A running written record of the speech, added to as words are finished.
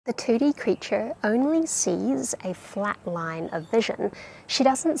The 2D creature only sees a flat line of vision. She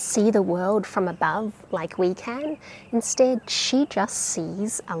doesn't see the world from above like we can. Instead, she just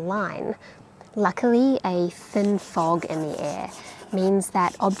sees a line. Luckily, a thin fog in the air means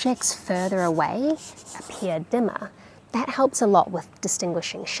that objects further away appear dimmer. That helps a lot with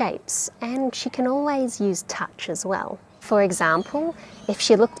distinguishing shapes, and she can always use touch as well. For example, if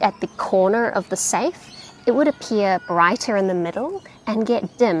she looked at the corner of the safe, it would appear brighter in the middle and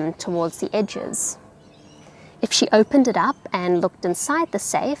get dim towards the edges. If she opened it up and looked inside the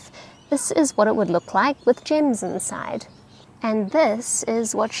safe, this is what it would look like with gems inside. And this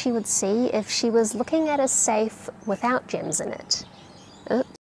is what she would see if she was looking at a safe without gems in it. Oops.